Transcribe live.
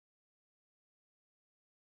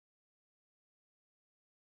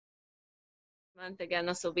month. Again,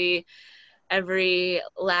 this will be every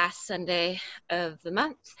last Sunday of the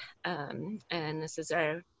month. And this is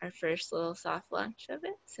our first little soft launch of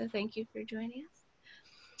it. So thank you for joining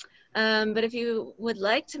us. But if you would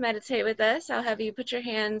like to meditate with us, I'll have you put your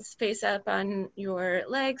hands face up on your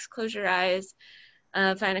legs, close your eyes,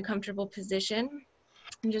 find a comfortable position,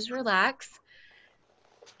 and just relax.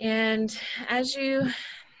 And as you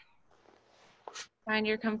find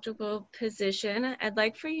your comfortable position, I'd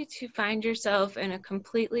like for you to find yourself in a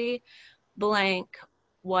completely blank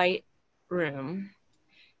white room.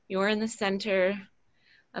 You're in the center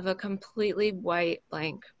of a completely white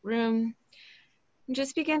blank room. And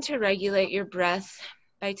just begin to regulate your breath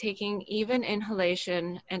by taking even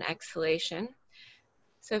inhalation and exhalation.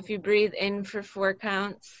 So if you breathe in for 4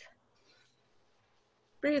 counts,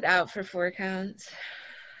 breathe out for 4 counts,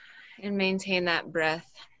 and maintain that breath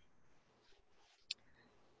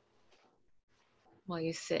while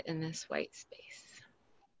you sit in this white space.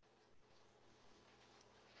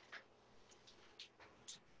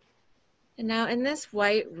 And now in this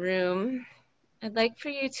white room, I'd like for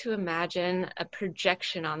you to imagine a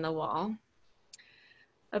projection on the wall,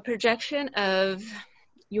 a projection of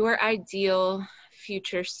your ideal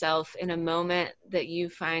future self in a moment that you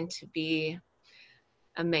find to be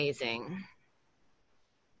amazing.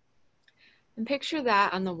 And picture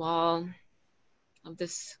that on the wall of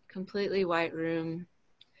this completely white room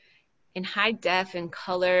in high def and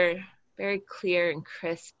color, very clear and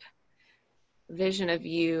crisp vision of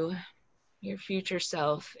you, your future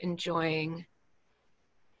self, enjoying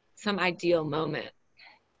some ideal moment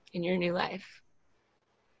in your new life.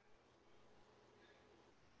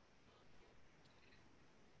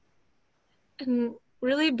 And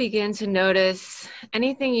really begin to notice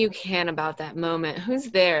anything you can about that moment.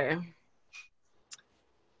 Who's there?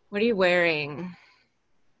 What are you wearing?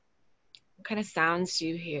 What kind of sounds do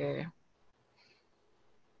you hear?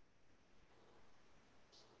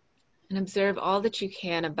 And observe all that you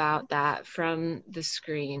can about that from the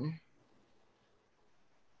screen.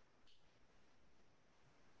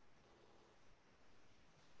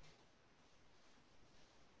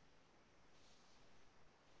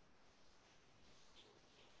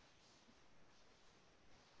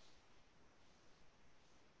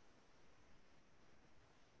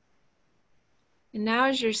 And now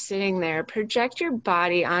as you're sitting there, project your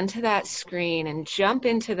body onto that screen and jump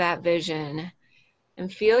into that vision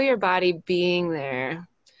and feel your body being there.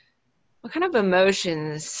 What kind of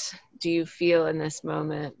emotions do you feel in this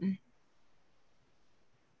moment? What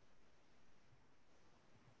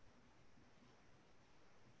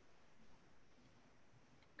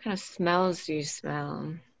kind of smells do you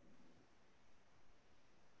smell?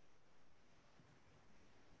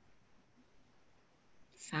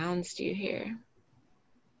 Sounds do you hear?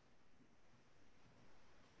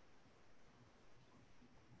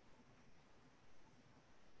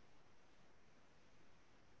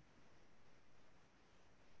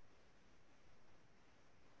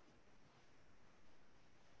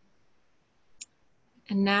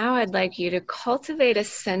 And now I'd like you to cultivate a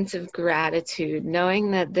sense of gratitude,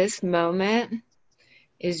 knowing that this moment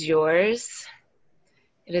is yours.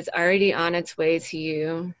 It is already on its way to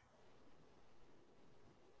you.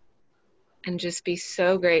 And just be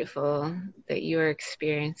so grateful that you are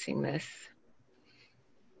experiencing this.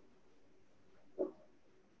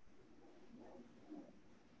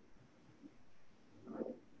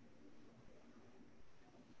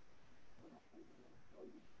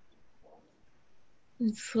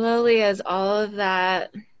 And slowly, as all of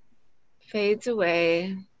that fades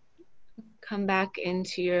away, come back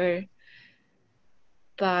into your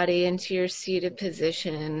body, into your seated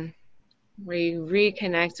position, where you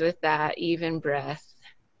reconnect with that even breath,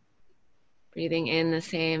 breathing in the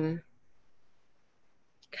same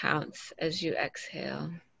counts as you exhale.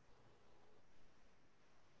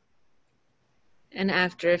 And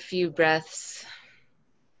after a few breaths,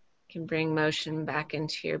 you can bring motion back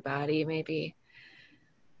into your body, maybe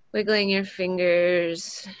wiggling your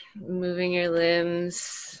fingers, moving your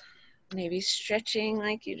limbs, maybe stretching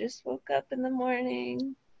like you just woke up in the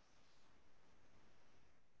morning.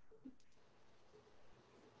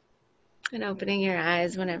 And opening your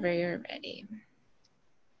eyes whenever you're ready.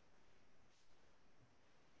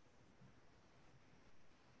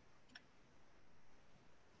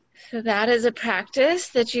 So that is a practice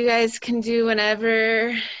that you guys can do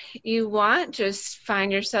whenever you want. Just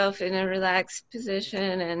find yourself in a relaxed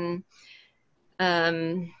position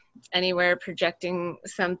and anywhere projecting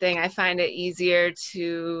something. I find it easier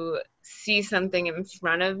to see something in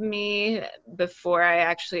front of me before I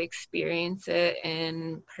actually experience it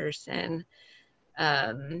in person.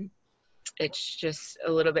 it's just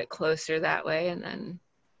a little bit closer that way, and then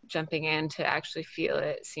jumping in to actually feel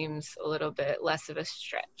it seems a little bit less of a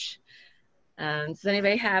stretch. Does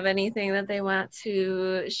anybody have anything that they want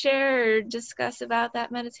to share or discuss about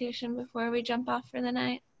that meditation before we jump off for the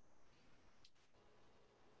night?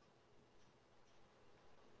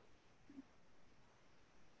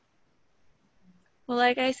 Well,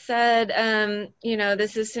 like I said, you know,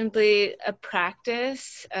 this is simply a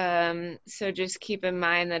practice. So just keep in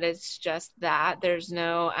mind that it's just that. There's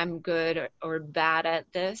no I'm good or bad at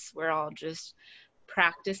this. We're all just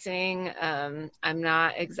practicing. I'm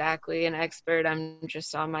not exactly an expert. I'm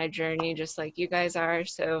just on my journey, just like you guys are.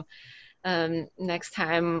 So next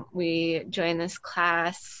time we join this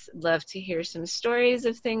class, love to hear some stories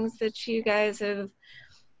of things that you guys have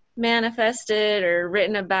manifested or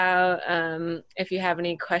written about. If you have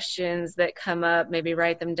any questions that come up, maybe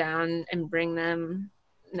write them down and bring them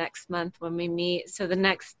next month when we meet. So the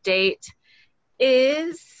next date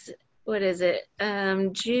is, what is it?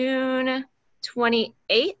 June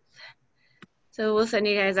 28th. So we'll send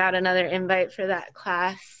you guys out another invite for that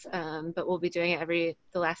class, but we'll be doing it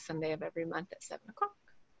the last Sunday of every month at 7 o'clock.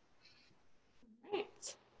 All right.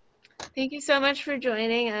 Thank you so much for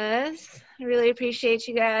joining us. I really appreciate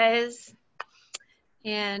you guys.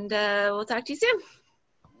 And we'll talk to you soon.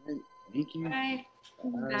 Thank you. Bye.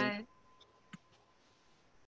 Bye. Bye.